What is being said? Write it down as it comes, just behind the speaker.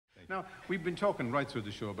Now, we've been talking right through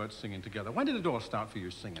the show about singing together. When did it all start for you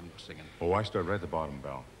singing? Oh, I started right at the bottom,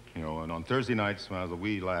 Val. You know, and on Thursday nights when I was a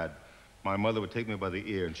wee lad, my mother would take me by the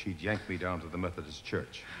ear and she'd yank me down to the Methodist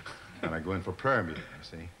church. And I'd go in for prayer meeting, you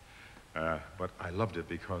see. But I loved it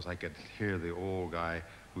because I could hear the old guy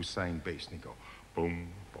who sang bass, and he'd go, boom,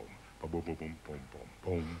 boom, boom, boom, boom, boom, boom, boom,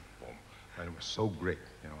 boom, boom. And it was so great.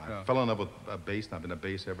 You know, I fell in love with a bass, and I've been a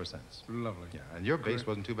bass ever since. Lovely. Yeah, and your bass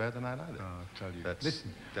wasn't too bad tonight either. Oh, I'll tell you.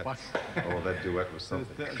 Listen. Oh, that duet was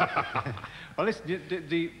something. Well, listen,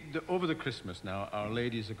 over the Christmas now, our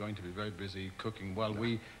ladies are going to be very busy cooking while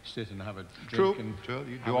we sit and have a drink. True.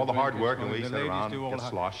 You do all the hard work, and we sit around and get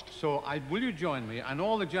sloshed. So, will you join me, and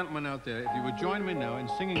all the gentlemen out there, if you would join me now in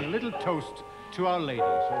singing a little toast to our ladies.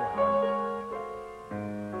 All right.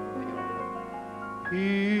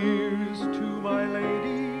 Here's to my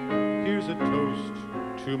lady, here's a toast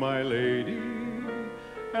to my lady,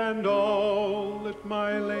 and all that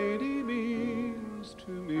my lady means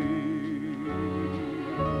to me.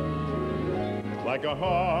 Like a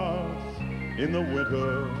hearth in the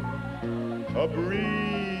winter, a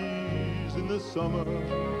breeze in the summer,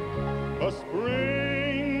 a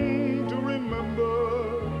spring to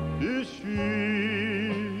remember is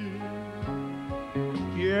she.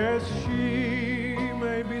 Yes, she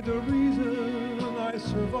may be the reason I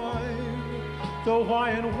survive, the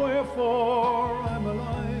why and wherefore I'm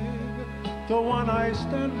alive, the one I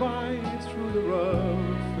stand by through the rough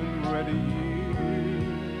and ready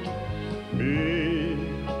years. Me,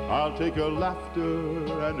 I'll take her laughter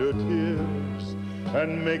and her tears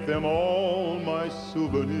and make them all my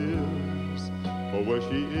souvenirs, for where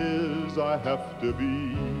she is I have to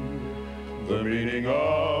be. The meaning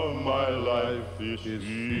of my life is she.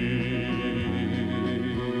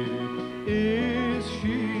 Is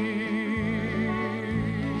she?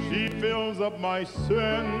 She fills up my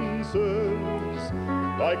senses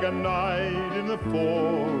like a night in the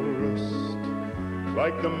forest,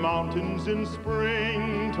 like the mountains in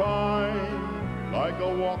springtime, like a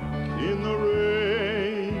walk in the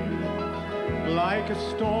rain, like a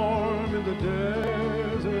storm in the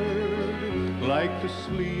desert, like the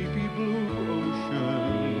sleepy blue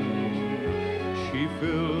ocean. She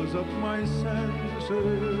fills up my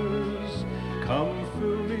senses. Come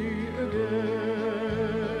fill me again.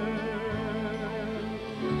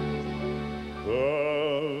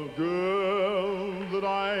 The girl that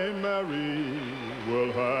I marry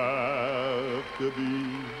will have to be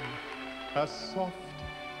as soft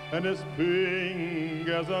and as pink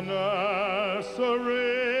as a nursery.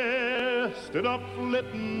 Stood up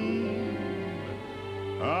flitting,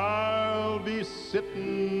 I'll be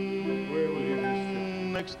sitting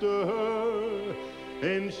next to her,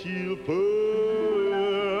 and she'll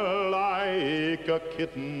purr like a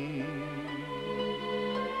kitten.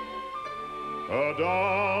 A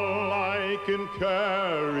doll I can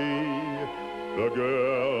carry, the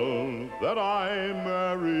girl that I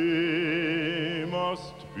marry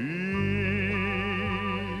must be.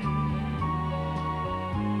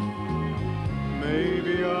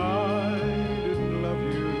 Maybe I didn't love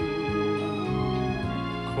you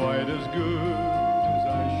quite as good as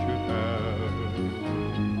I should have.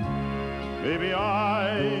 Maybe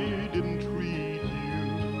I didn't treat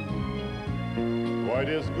you quite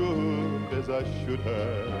as good as I should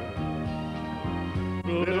have.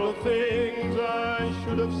 Little things I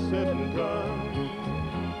should have said and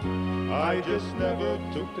done, I just never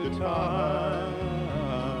took the time.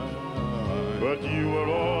 But you were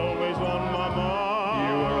always on my mind.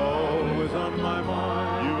 You were always on my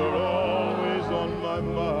mind. You were always on my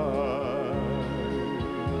mind.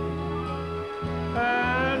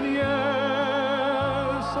 And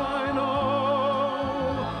yes, I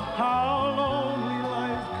know how lonely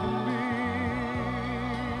life can be.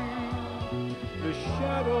 The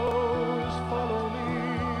shadows follow me,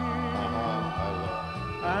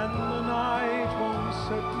 and the night won't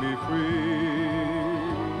set me free.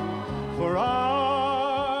 For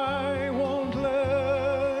I won't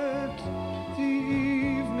let the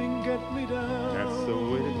evening get me down. That's the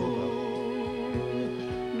way to go.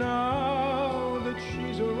 Now that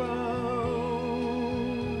she's around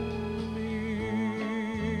me.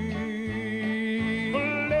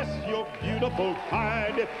 Bless your beautiful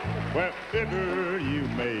hide, wherever you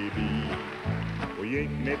may be. We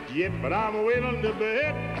ain't met yet, but I'm willing to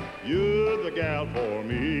bet you're the gal for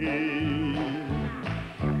me.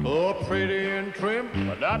 Oh, pretty and trim,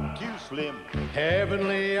 but not too slim.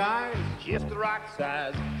 Heavenly eyes, just the right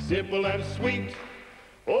size. Simple and sweet,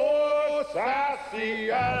 oh, sassy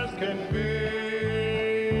as can be.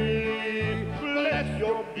 Bless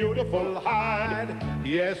your beautiful hide,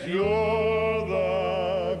 yes, you're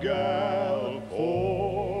the gal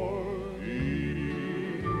for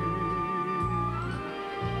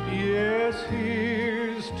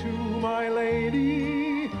to my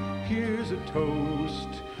lady. Here's a toast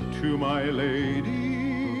to my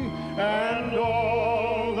lady, and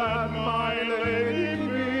all that my lady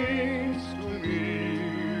means to me.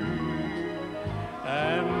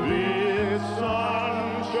 And be it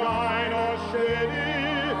sunshine or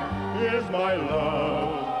shady, is my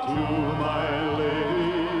love to my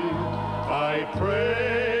lady. I pray